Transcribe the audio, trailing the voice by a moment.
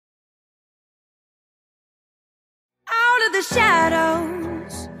of the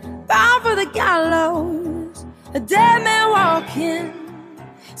shadows, bound for the gallows, a dead man walking,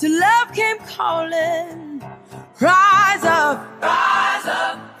 till love came calling. Rise up, rise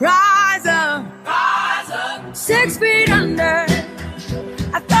up, rise up, rise up. 6 feet under,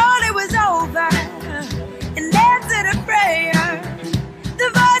 I thought it was over, and answered a prayer, the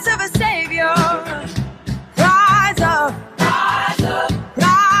voice of a savior. Rise up, rise up,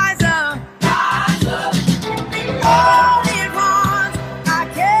 rise up, rise up. All at once I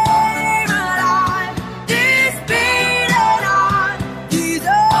came alive. This beating heart, these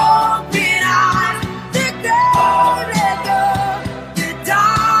open eyes, the grave let go, the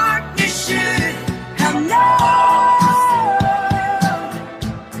darkness should have known.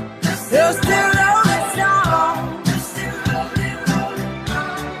 You're still rolling strong. You're still rolling, rolling.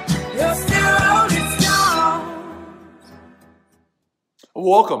 You're still rolling strong.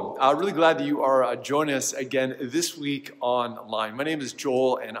 Welcome. Really glad that you are joining us again this week online. My name is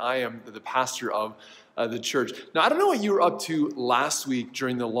Joel, and I am the pastor of the church. Now, I don't know what you were up to last week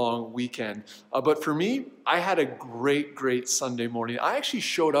during the long weekend, but for me, I had a great Sunday morning. I actually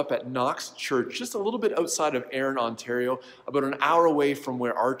showed up at Knox Church, just a little bit outside of Erin, Ontario, about an hour away from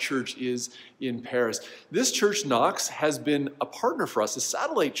where our church is in Paris. This church, Knox, has been a partner for us, a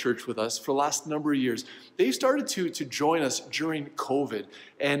satellite church with us for the last number of years. They started to join us during COVID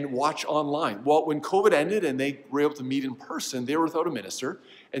and watch online. Well, when COVID ended and they were able to meet in person, they were without a minister.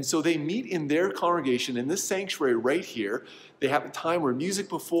 And so they meet in their congregation in this sanctuary right here. They have a time where music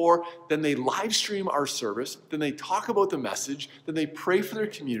before, then they live stream our service, then they talk about the message, then they pray for their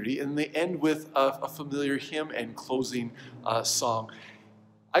community, and they end with a familiar hymn and closing song.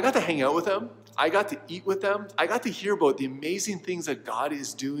 I got to hang out with them. I got to eat with them. I got to hear about the amazing things that God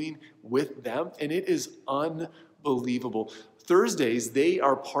is doing with them, and it is unbelievable. Thursdays, they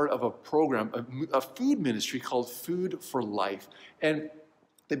are part of a program, a food ministry called Food for Life. And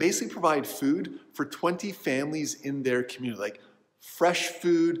they basically provide food for 20 families in their community, like fresh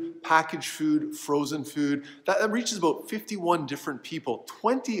food, packaged food, frozen food. That reaches about 51 different people,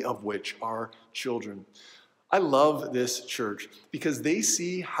 20 of which are children. I love this church because they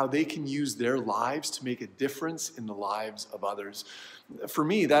see how they can use their lives to make a difference in the lives of others. For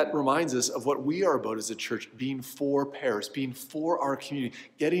me, that reminds us of what we are about as a church, being for Paris, being for our community,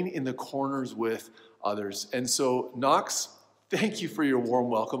 getting in the corners with others. And so, Knox, thank you for your warm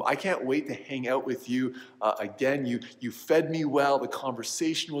welcome. I can't wait to hang out with you again. You fed me well. The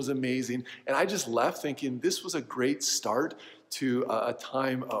conversation was amazing. And I just left thinking this was a great start to a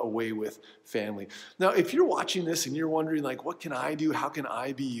time away with family. Now, if you're watching this and you're wondering, like, what can I do? How can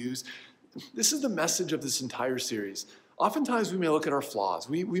I be used? This is the message of this entire series. Oftentimes, we may look at our flaws.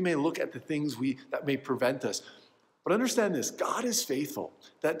 We may look at the things that may prevent us. But understand this, God is faithful,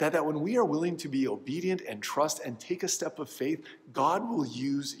 that when we are willing to be obedient and trust and take a step of faith, God will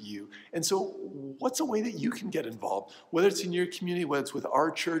use you. And so what's a way that you can get involved? Whether it's in your community, whether it's with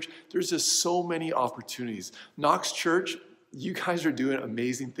our church, there's just so many opportunities. Knox Church, you guys are doing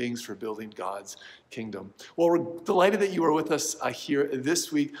amazing things for building God's kingdom. Well, we're delighted that you are with us here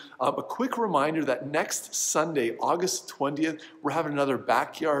this week. A quick reminder that next Sunday, August 20th, we're having another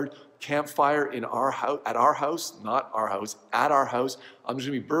backyard campfire at our house. There's going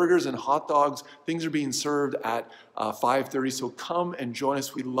to be burgers and hot dogs. Things are being served at 5:30, so come and join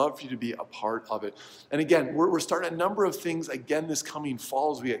us. We'd love for you to be a part of it. And again, we're starting a number of things again this coming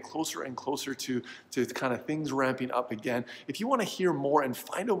fall as we get closer and closer to kind of things ramping up again. If you want to hear more and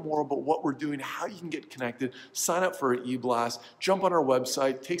find out more about what we're doing, how you can get connected, sign up for an e-blast, jump on our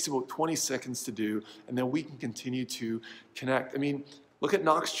website. It takes about 20 seconds to do, and then we can continue to connect. I mean, look at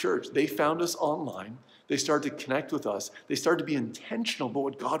Knox Church. They found us online. They started to connect with us. They started to be intentional about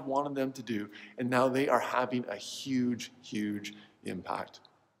what God wanted them to do. And now they are having a huge impact.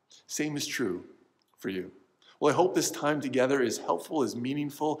 Same is true for you. Well, I hope this time together is helpful, is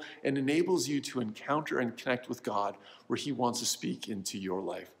meaningful, and enables you to encounter and connect with God where He wants to speak into your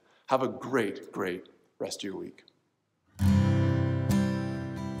life. Have a great rest of your week.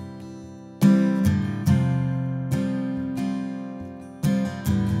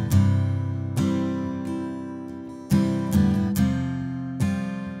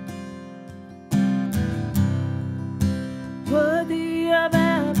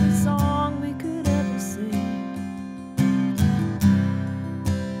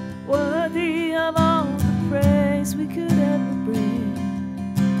 We could ever bring,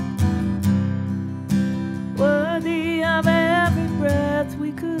 worthy of every breath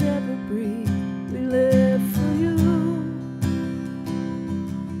we could ever breathe. We live for you.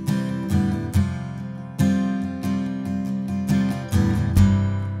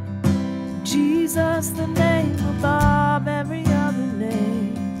 Jesus, the name above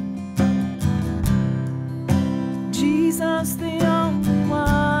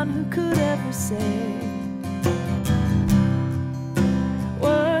say.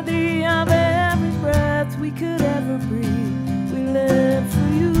 Worthy of every breath we could ever breathe, we live for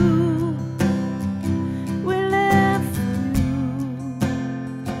you. We live for you.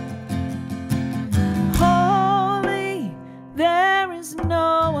 Holy, there is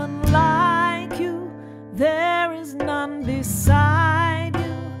no one like you. There is none beside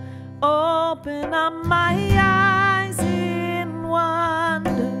you. Open up my eyes in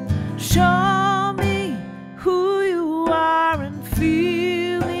wonder. Show me who you are and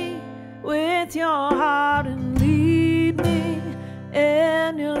fill me with your heart and lead me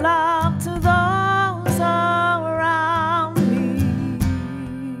in your love to those around me.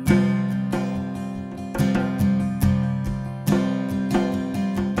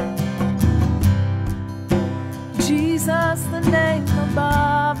 Jesus, the name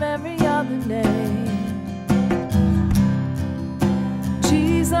above every other name.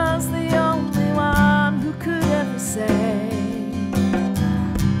 Jesus, the only one who could ever say,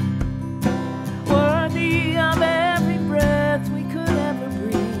 worthy of every breath we could ever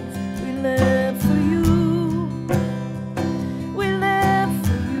breathe, we live for you. We live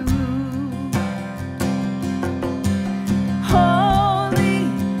for you. Holy,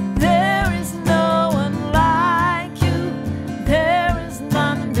 there is no one like you. There is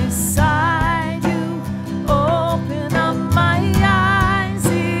none beside you. Open up my eyes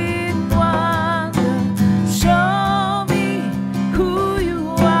in wonder. Show me who you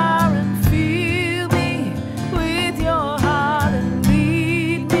are and fill me with your heart and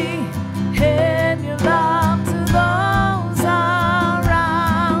lead me in your love to those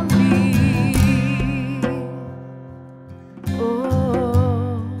around me.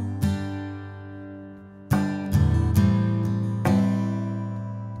 Oh.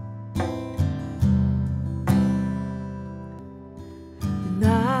 And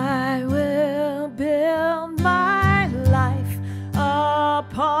I will build my life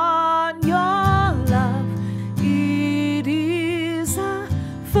upon your love. It is a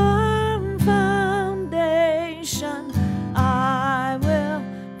firm foundation. I will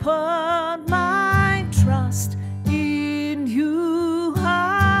put my trust in you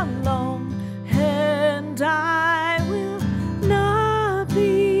alone, and I will not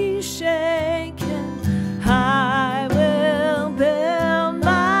be shaken. I will build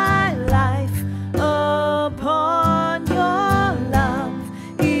my life upon your love.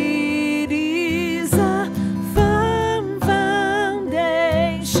 It is a firm foundation.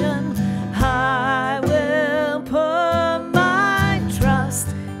 I will put my trust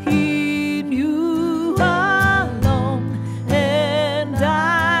in you alone, and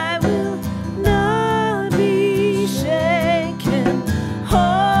I will not be shaken.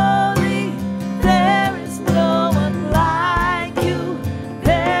 Holy, there is no one like you.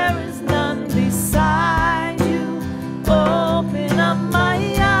 There is none beside you. Open up my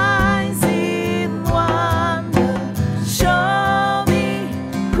eyes in wonder. Show me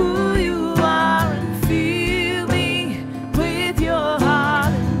who you are and fill me with your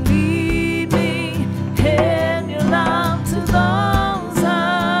heart and lead me in your love to those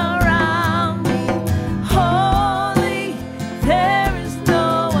around me. Holy, there is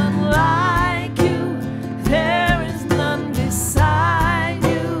no one like you. There is none beside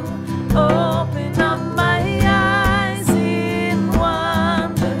you. Open up my eyes in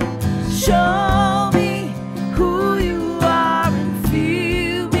wonder. Show me who you are and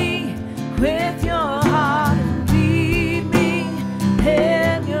fill me with your heart and lead me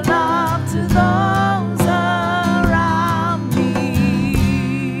in your love to those around me.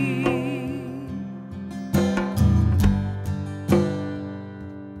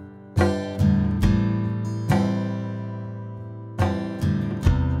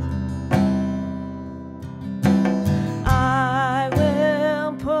 I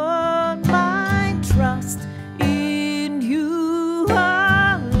will put my trust in you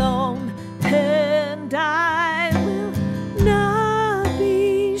alone, and I will not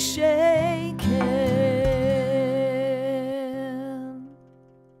be shaken.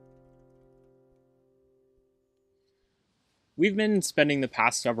 We've been spending the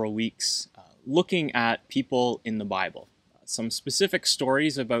past several weeks looking at people in the Bible, some specific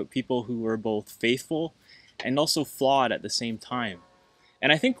stories about people who were both faithful and also flawed at the same time.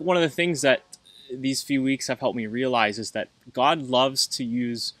 And I think one of the things that these few weeks have helped me realize is that God loves to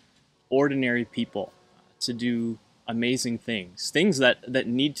use ordinary people to do amazing things that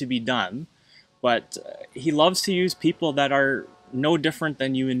need to be done, but he loves to use people that are no different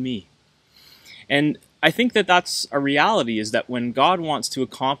than you and me. And I think that that's a reality, is that when God wants to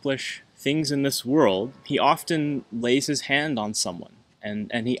accomplish things in this world, he often lays his hand on someone.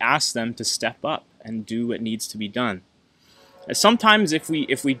 and he asks them to step up and do what needs to be done. Sometimes if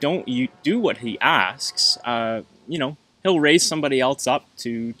we don't do what he asks, he'll raise somebody else up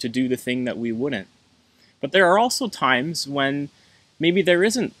to do the thing that we wouldn't. But there are also times when maybe there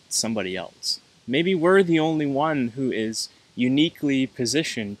isn't somebody else. Maybe we're the only one who is uniquely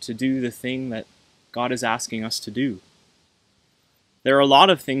positioned to do the thing that God is asking us to do. There are a lot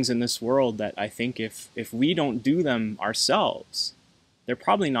of things in this world that I think if we don't do them ourselves, they're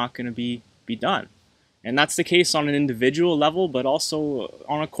probably not going to be done. And that's the case on an individual level, but also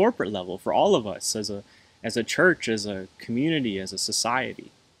on a corporate level for all of us as a church, as a community, as a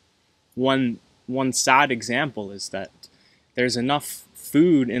society. One sad example is that there's enough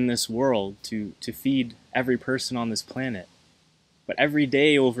food in this world to feed every person on this planet. But every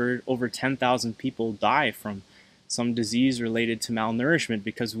day over 10,000 people die from some disease related to malnourishment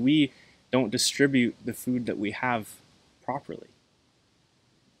because we don't distribute the food that we have properly.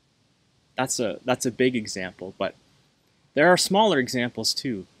 That's a big example, but there are smaller examples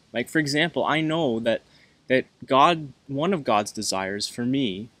too. Like, for example, I know that one of God's desires for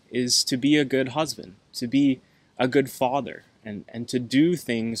me is to be a good husband, to be a good father, and to do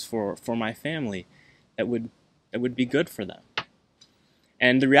things for my family that would be good for them.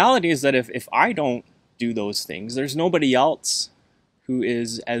 And the reality is that if I don't do those things, there's nobody else who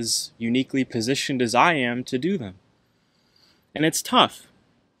is as uniquely positioned as I am to do them. And it's tough.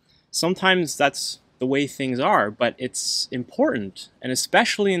 Sometimes that's the way things are, but it's important, and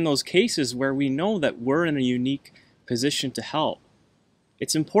especially in those cases where we know that we're in a unique position to help.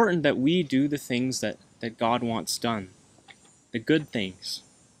 It's important that we do the things that God wants done, the good things.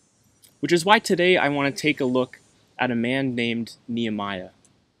 Which is why today I want to take a look at a man named Nehemiah.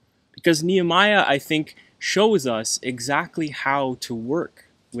 Because Nehemiah, I think, shows us exactly how to work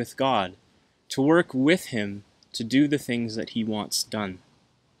with God, to work with him to do the things that he wants done.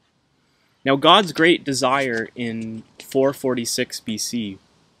 Now, God's great desire in 446 BC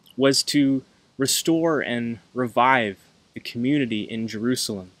was to restore and revive the community in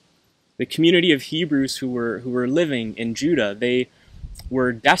Jerusalem. The community of Hebrews who were living in Judah, they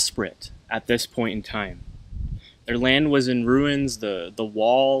were desperate at this point in time. Their land was in ruins, the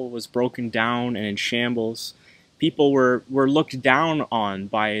wall was broken down and in shambles. People were looked down on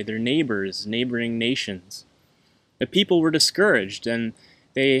by their neighbors, neighboring nations. The people were discouraged, and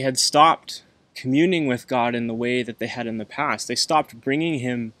they had stopped communing with God in the way that they had in the past. They stopped bringing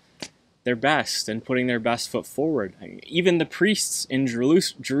him their best and putting their best foot forward. Even the priests in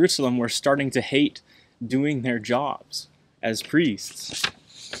Jerusalem were starting to hate doing their jobs as priests.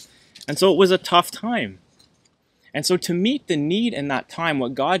 And so it was a tough time. And so to meet the need in that time,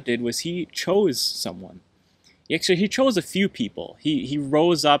 what God did was he chose someone. Actually, he chose a few people. He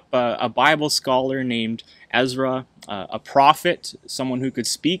rose up a Bible scholar named Ezra, a prophet, someone who could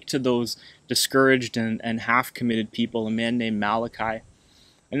speak to those discouraged and half-committed people, a man named Malachi.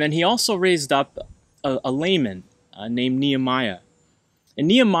 And then he also raised up a layman named Nehemiah. And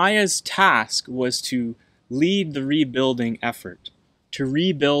Nehemiah's task was to lead the rebuilding effort, to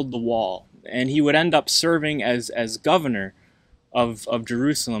rebuild the wall. And he would end up serving as governor of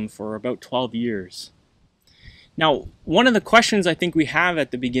Jerusalem for about 12 years. Now, one of the questions I think we have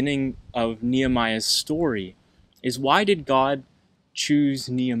at the beginning of Nehemiah's story is, why did God choose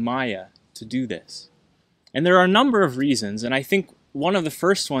Nehemiah to do this? And there are a number of reasons, and I think one of the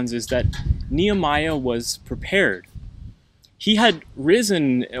first ones is that Nehemiah was prepared. He had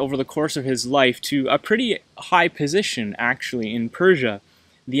risen over the course of his life to a pretty high position, actually, in Persia,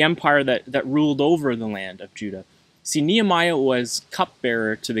 the empire that ruled over the land of Judah. See, Nehemiah was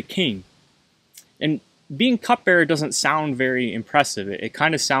cupbearer to the king. And being cupbearer doesn't sound very impressive. It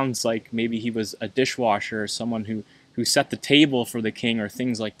kind of sounds like maybe he was a dishwasher or someone who set the table for the king or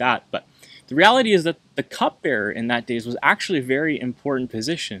things like that. But the reality is that the cupbearer in that days was actually a very important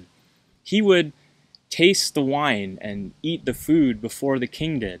position. He would taste the wine and eat the food before the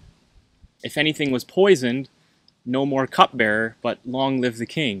king did. If anything was poisoned, no more cupbearer, but long live the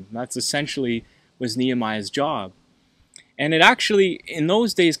king. That's essentially was Nehemiah's job. And it actually, in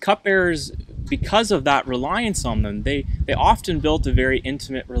those days, cupbearers, because of that reliance on them, they often built a very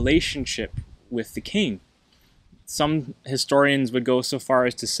intimate relationship with the king. Some historians would go so far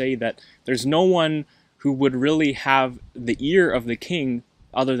as to say that there's no one who would really have the ear of the king,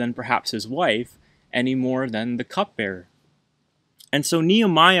 other than perhaps his wife, any more than the cupbearer. And so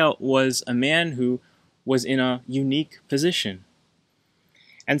Nehemiah was a man who was in a unique position.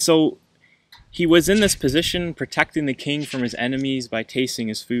 And so he was in this position, protecting the king from his enemies by tasting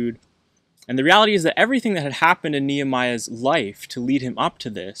his food. And the reality is that everything that had happened in Nehemiah's life to lead him up to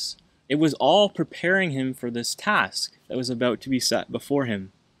this, It was all preparing him for this task that was about to be set before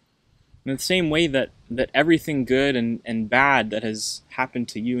him. In the same way that everything good and bad that has happened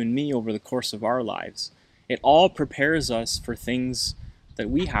to you and me over the course of our lives, it all prepares us for things that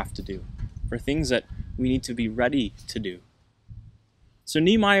we have to do, for things that we need to be ready to do. So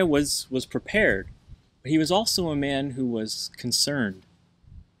Nehemiah was prepared, but he was also a man who was concerned.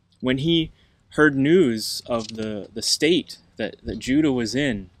 When he heard news of the state that Judah was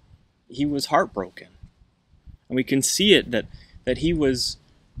in, he was heartbroken. And we can see it that he was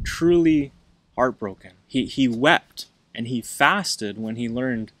truly heartbroken. He wept and he fasted when he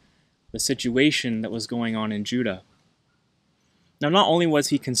learned the situation that was going on in Judah. Now, not only was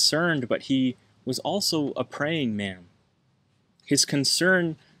he concerned, but he was also a praying man. His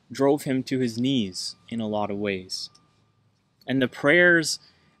concern drove him to his knees in a lot of ways. And the prayers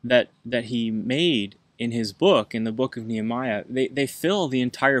that he made in his book, in the book of Nehemiah, they fill the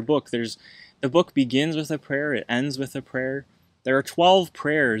entire book. The book begins with a prayer, it ends with a prayer. There are 12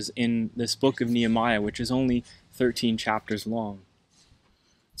 prayers in this book of Nehemiah, which is only 13 chapters long.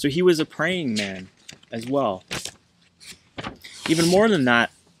 So he was a praying man as well. Even more than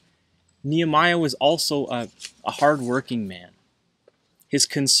that, Nehemiah was also a hard-working man. His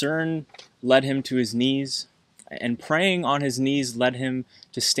concern led him to his knees, and praying on his knees led him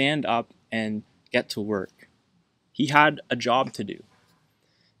to stand up and get to work. He had a job to do.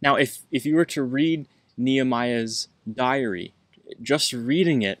 Now, if you were to read Nehemiah's diary, just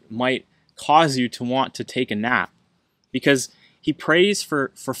reading it might cause you to want to take a nap, because he prays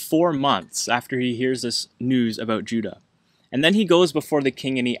for 4 months after he hears this news about Judah. And then he goes before the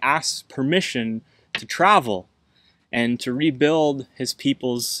king and he asks permission to travel and to rebuild his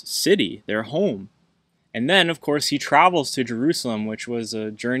people's city, their home. And then, of course, he travels to Jerusalem, which was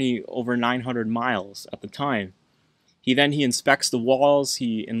a journey over 900 miles at the time. He inspects the walls,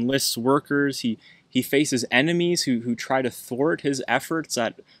 he enlists workers, he faces enemies who try to thwart his efforts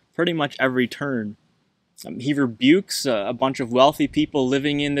at pretty much every turn. He rebukes a bunch of wealthy people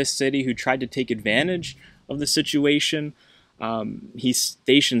living in this city who tried to take advantage of the situation. He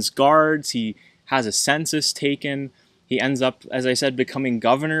stations guards, he has a census taken. He ends up, as I said, becoming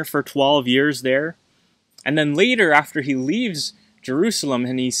governor for 12 years there. And then later, after he leaves Jerusalem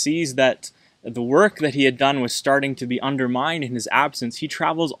and he sees that the work that he had done was starting to be undermined in his absence, he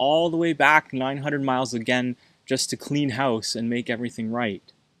travels all the way back 900 miles again just to clean house and make everything right.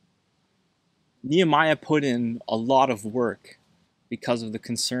 Nehemiah put in a lot of work because of the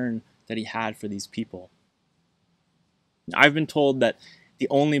concern that he had for these people. I've been told that the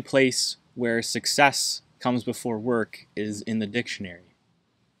only place where success comes before work is in the dictionary.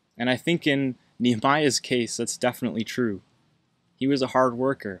 And I think in Nehemiah's case, that's definitely true. He was a hard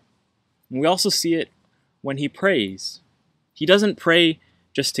worker. And we also see it when he prays. He doesn't pray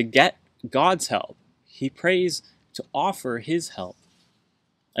just to get God's help. He prays to offer his help.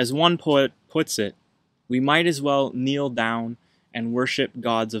 As one poet puts it, we might as well kneel down and worship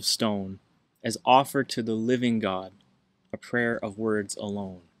gods of stone as offer to the living God a prayer of words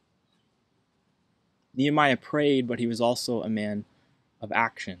alone. Nehemiah prayed, but he was also a man of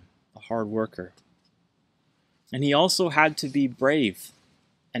action, a hard worker. And he also had to be brave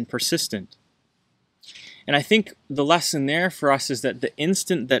and persistent. And I think the lesson there for us is that the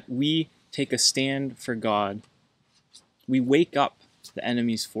instant that we take a stand for God, we wake up the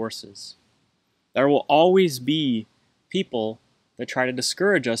enemy's forces. There will always be people that try to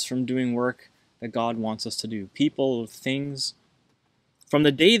discourage us from doing work that God wants us to do. People, things. From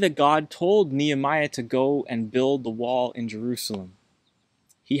the day that God told Nehemiah to go and build the wall in Jerusalem,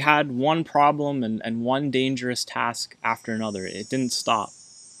 he had one problem and one dangerous task after another. It didn't stop.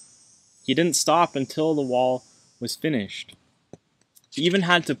 He didn't stop until the wall was finished. He even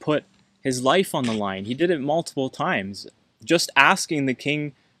had to put his life on the line. He did it multiple times. Just asking the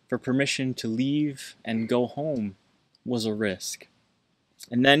king for permission to leave and go home was a risk.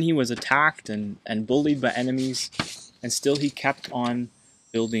 And then he was attacked and bullied by enemies, and still he kept on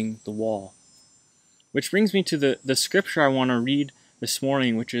building the wall. Which brings me to the scripture I want to read this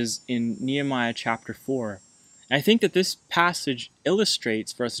morning, which is in Nehemiah chapter 4. And I think that this passage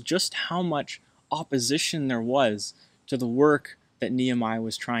illustrates for us just how much opposition there was to the work that Nehemiah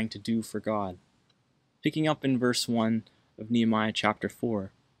was trying to do for God. Picking up in verse 1 of Nehemiah chapter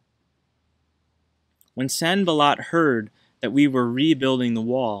 4. When Sanballat heard that we were rebuilding the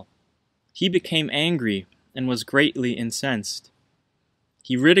wall, he became angry and was greatly incensed.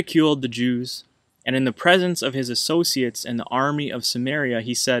 He ridiculed the Jews, and in the presence of his associates and the army of Samaria,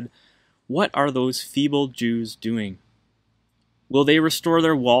 he said, "What are those feeble Jews doing? Will they restore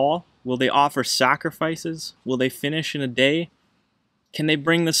their wall? Will they offer sacrifices? Will they finish in a day? Can they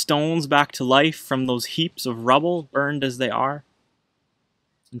bring the stones back to life from those heaps of rubble, burned as they are?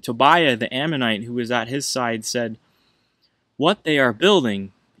 And Tobiah the Ammonite, who was at his side, said, "What they are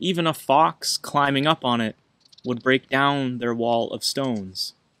building, even a fox climbing up on it, would break down their wall of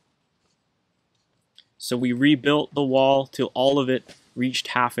stones." So we rebuilt the wall till all of it reached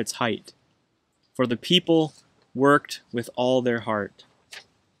half its height, for the people worked with all their heart.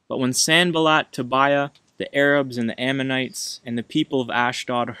 But when Sanballat, Tobiah, the Arabs and the Ammonites, and the people of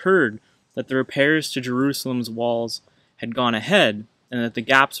Ashdod heard that the repairs to Jerusalem's walls had gone ahead and that the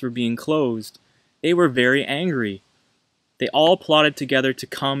gaps were being closed, they were very angry. They all plotted together to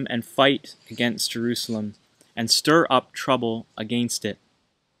come and fight against Jerusalem and stir up trouble against it.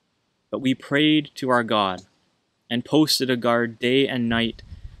 But we prayed to our God and posted a guard day and night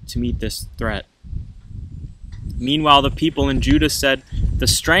to meet this threat. Meanwhile, the people in Judah said, "The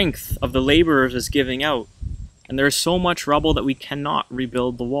strength of the laborers is giving out, and there is so much rubble that we cannot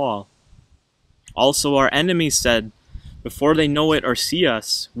rebuild the wall." Also our enemies said, "Before they know it or see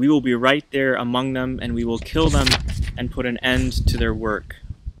us, we will be right there among them, and we will kill them and put an end to their work."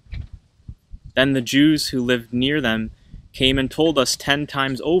 Then the Jews who lived near them came and told us 10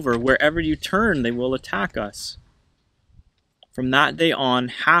 times over, "Wherever you turn, they will attack us." From that day on,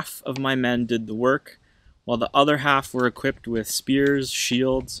 half of my men did the work, while the other half were equipped with spears,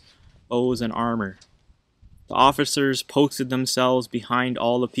 shields, bows, and armor. The officers posted themselves behind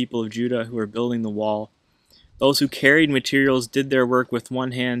all the people of Judah who were building the wall. Those who carried materials did their work with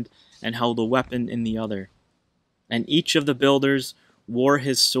one hand and held a weapon in the other. And each of the builders wore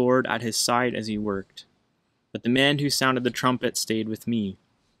his sword at his side as he worked. But the man who sounded the trumpet stayed with me.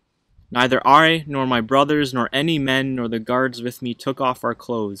 Neither I, nor my brothers, nor any men, nor the guards with me took off our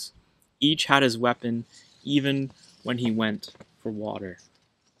clothes. Each had his weapon, even when he went for water.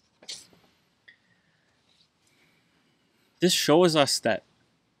 This shows us that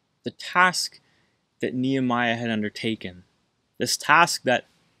the task that Nehemiah had undertaken, this task that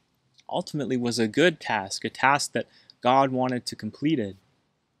ultimately was a good task, a task that God wanted to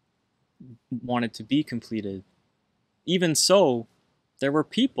be completed. Even so, there were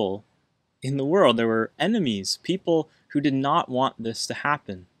people in the world, there were enemies, people who did not want this to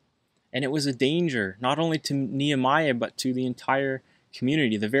happen. And it was a danger, not only to Nehemiah, but to the entire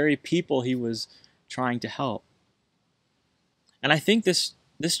community, the very people he was trying to help. And I think this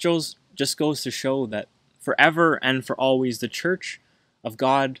just goes to show that forever and for always, the church of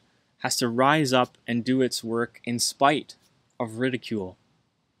God has to rise up and do its work in spite of ridicule.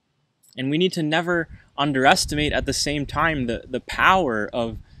 And we need to never underestimate at the same time the power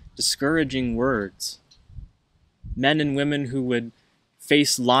of discouraging words. Men and women who would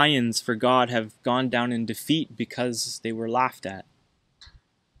face lions for God have gone down in defeat because they were laughed at.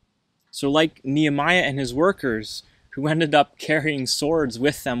 So like Nehemiah and his workers, who ended up carrying swords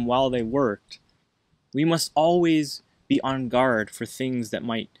with them while they worked, we must always be on guard for things that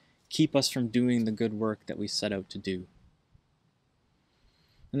might keep us from doing the good work that we set out to do.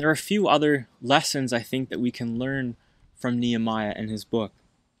 And there are a few other lessons I think that we can learn from Nehemiah and his book.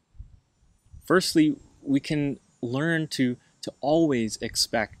 Firstly, we can learn to always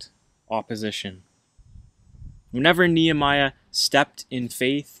expect opposition. Whenever Nehemiah stepped in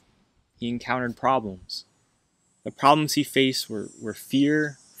faith, he encountered problems. The problems he faced were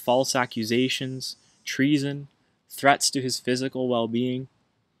fear, false accusations, treason, threats to his physical well-being,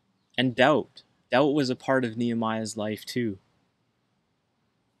 and doubt. Doubt was a part of Nehemiah's life too.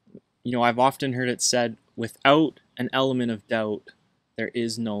 I've often heard it said, without an element of doubt, there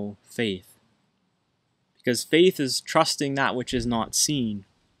is no faith. Because faith is trusting that which is not seen.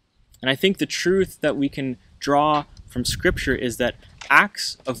 And I think the truth that we can draw from Scripture is that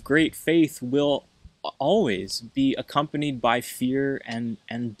acts of great faith will always be accompanied by fear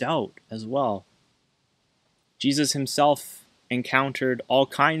and doubt as well. Jesus himself encountered all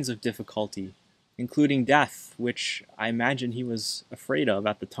kinds of difficulty, including death, which I imagine he was afraid of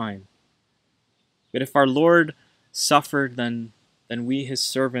at the time. But if our Lord suffered, then we, his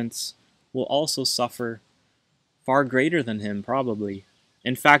servants, will also suffer far greater than him, probably.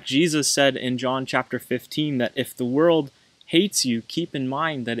 In fact, Jesus said in John chapter 15 that if the world hates you, keep in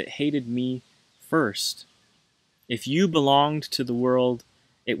mind that it hated me first. If you belonged to the world,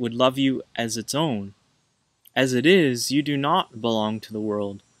 it would love you as its own. As it is, you do not belong to the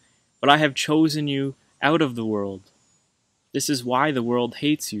world, but I have chosen you out of the world. This is why the world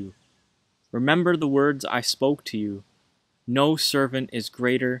hates you. Remember the words I spoke to you. No servant is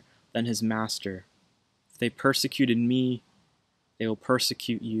greater than his master. If they persecuted me, they will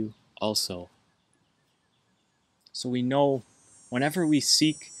persecute you also. So we know whenever we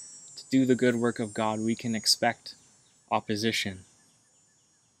seek to do the good work of God, we can expect opposition.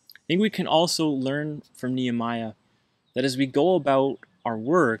 I think we can also learn from Nehemiah that as we go about our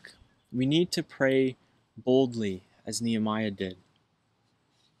work, we need to pray boldly as Nehemiah did.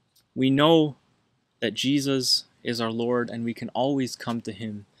 We know that Jesus is our Lord and we can always come to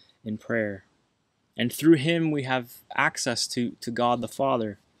him in prayer. And through him we have access to God the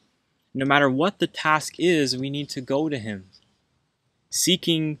Father. No matter what the task is, we need to go to him,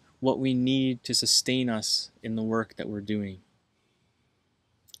 seeking what we need to sustain us in the work that we're doing.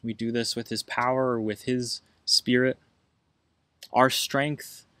 We do this with his power or with his spirit. Our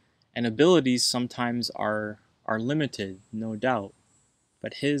strength and abilities sometimes are limited, no doubt,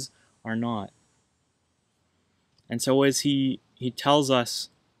 but his are not. And so as he tells us,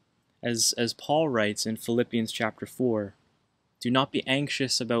 as Paul writes in Philippians chapter 4, do not be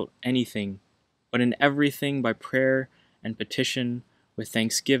anxious about anything, but in everything by prayer and petition with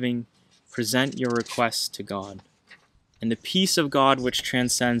thanksgiving, present your requests to God. And the peace of God, which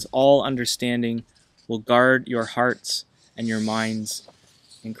transcends all understanding, will guard your hearts and your minds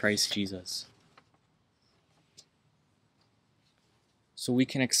in Christ Jesus. So we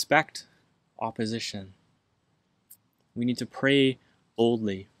can expect opposition. We need to pray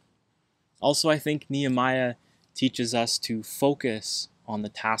boldly. Also, I think Nehemiah teaches us to focus on the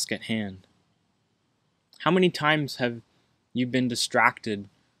task at hand. How many times have you been distracted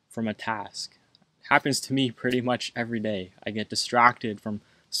from a task? It happens to me pretty much every day. I get distracted from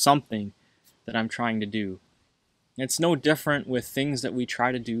something that I'm trying to do. It's no different with things that we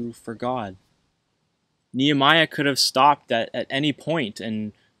try to do for God. Nehemiah could have stopped at any point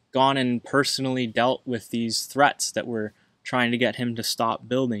and gone and personally dealt with these threats that were trying to get him to stop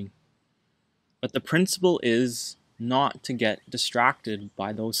building. But the principle is not to get distracted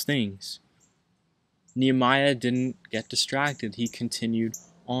by those things. Nehemiah didn't get distracted. He continued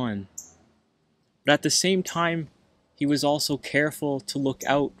on. But at the same time, he was also careful to look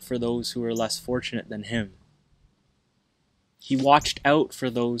out for those who were less fortunate than him. He watched out for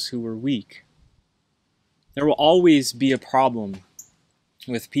those who were weak. There will always be a problem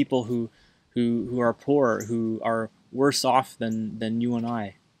with people who are poor, who are worse off than you and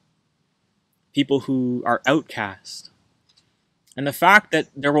I. People who are outcast. And the fact that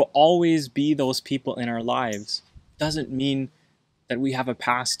there will always be those people in our lives doesn't mean that we have a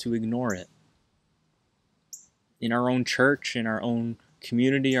pass to ignore it. In our own church, in our own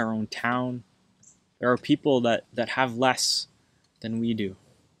community, our own town, there are people that have less than we do.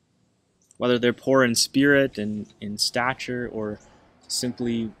 Whether they're poor in spirit and in stature or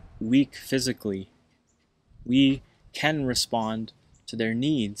simply weak physically, we can respond to their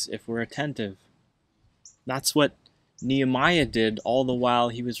needs if we're attentive. That's what Nehemiah did all the while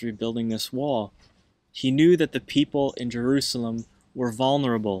he was rebuilding this wall. He knew that the people in Jerusalem were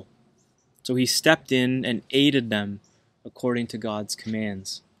vulnerable, so he stepped in and aided them according to God's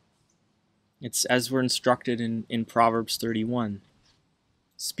commands. It's as we're instructed in Proverbs 31.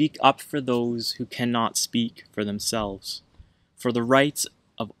 Speak up for those who cannot speak for themselves, for the rights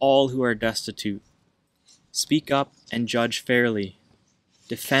of all who are destitute. Speak up and judge fairly.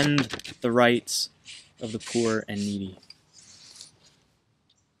 Defend the rights of the poor and needy.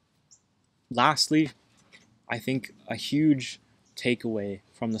 Lastly, I think a huge takeaway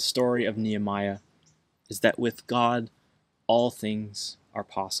from the story of Nehemiah is that with God, all things are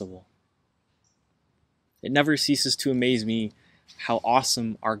possible. It never ceases to amaze me how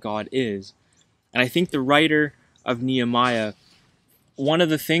awesome our God is. And I think the writer of Nehemiah, one of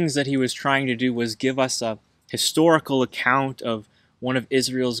the things that he was trying to do was give us a historical account of one of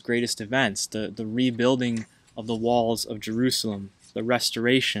Israel's greatest events, the rebuilding of the walls of Jerusalem, the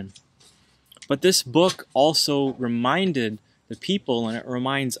restoration. But this book also reminded the people, and it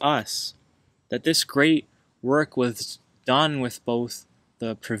reminds us, that this great work was done with both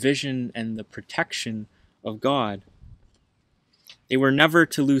the provision and the protection of God. They were never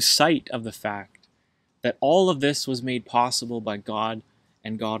to lose sight of the fact that all of this was made possible by God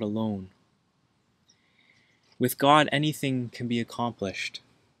and God alone. With God, anything can be accomplished.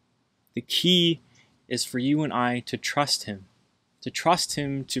 The key is for you and I to trust Him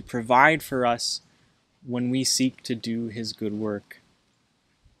to provide for us when we seek to do His good work.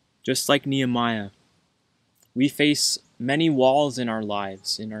 Just like Nehemiah, we face many walls in our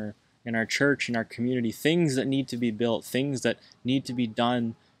lives, in our church, in our community, things that need to be built, things that need to be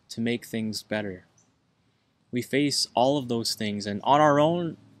done to make things better. We face all of those things, and on our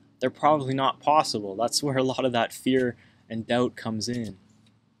own, they're probably not possible. That's where a lot of that fear and doubt comes in.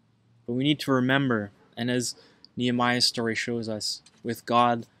 But we need to remember, and as Nehemiah's story shows us, with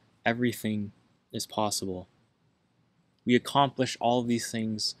God, everything is possible. We accomplish all of these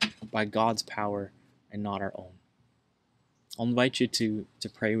things by God's power and not our own. I'll invite you to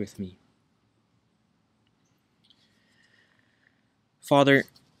pray with me. Father,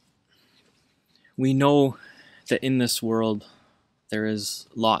 we know that in this world there is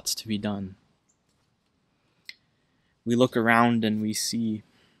lots to be done. We look around and we see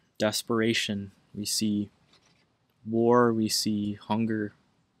desperation, we see war, we see hunger,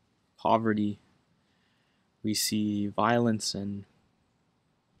 poverty, we see violence and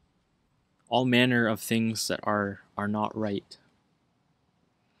all manner of things that are not right.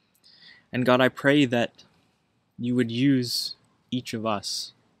 And God, I pray that you would use each of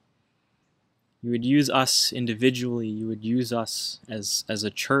us. You would use us individually. You would use us as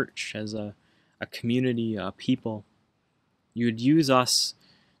a church, as a community, a people. You would use us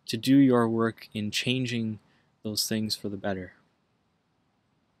to do your work in changing those things for the better.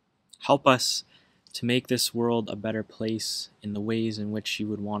 Help us to make this world a better place in the ways in which you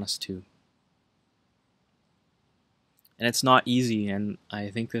would want us to. And it's not easy, and I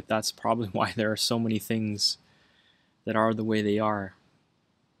think that that's probably why there are so many things that are the way they are.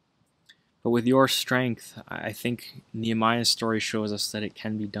 But with your strength, I think Nehemiah's story shows us that it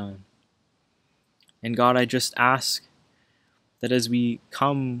can be done. And God, I just ask that as we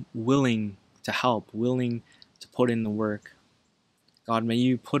come willing to help, willing to put in the work, God, may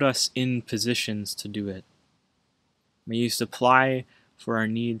you put us in positions to do it. May you supply for our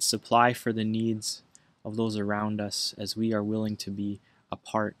needs, supply for the needs of those around us as we are willing to be a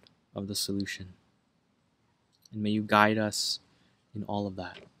part of the solution. And may you guide us in all of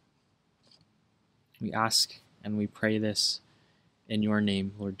that. We ask and we pray this in your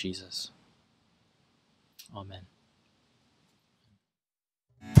name, Lord Jesus. Amen.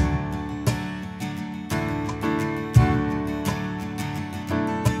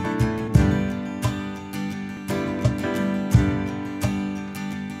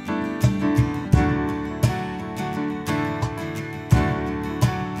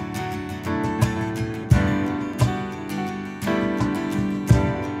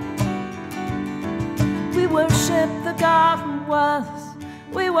 We worship the God who was.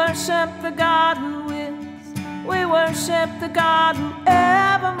 We worship the God who is. We worship the God who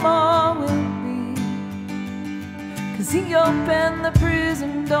evermore will be. 'Cause he opened the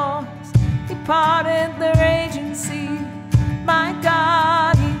prison doors. He parted the raging sea. My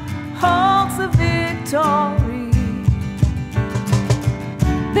God, he holds the victory.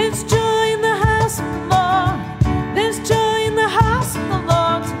 There's joy in the house of the Lord. There's joy in the house of the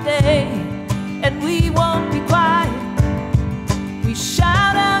Lord today. And we won't be quiet. We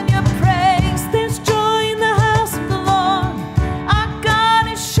shout out your praise. There's joy in the house of the Lord. Our God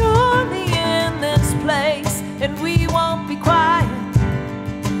is surely in this place. And we won't be quiet.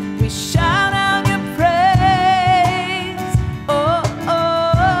 We shout out your praise. Oh,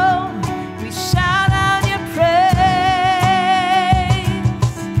 oh, we shout out your praise.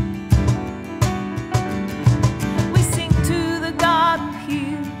 We sing to the God who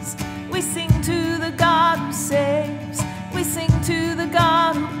heals. We sing to the God who saves. We sing to the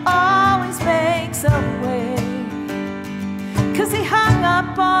God who always makes a way. 'Cause he hung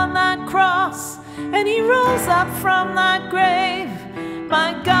up on that cross and he rose up from that grave.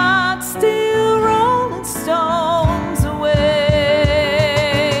 My God, still rolling stones away.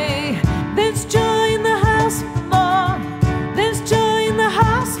 There's joy in the house of the Lord. There's joy in the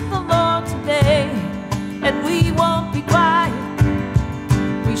house of the Lord today. And we won't be quiet.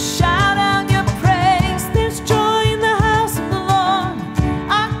 We shout out your praise. There's joy in the house of the Lord.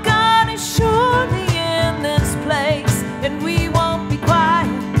 Our God is surely in this place. And we won't be quiet.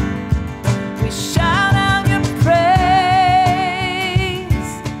 We shout out your praise.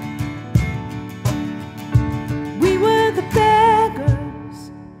 We were the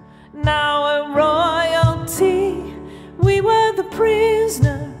beggars, now we're royalty. We were the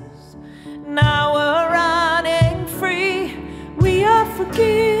prisoners, now we're running free. We are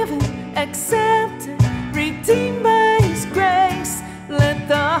forgiven, accepted, redeemed by his grace. Let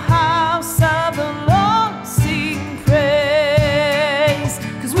the house of the Lord sing praise.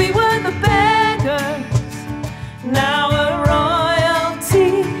 'Cause we were the beggars, now we're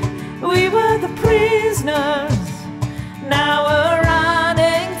royalty. We were the prisoners, now we're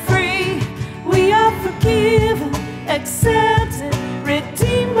running free. We are forgiven, accepted,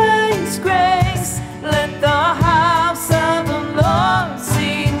 redeemed by his grace. Let the house of the Lord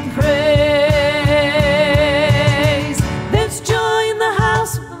sing praise. There's joy in the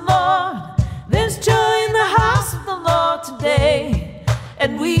house of the Lord. There's joy in the house of the Lord today.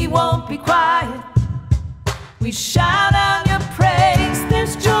 And we won't be quiet. We shout out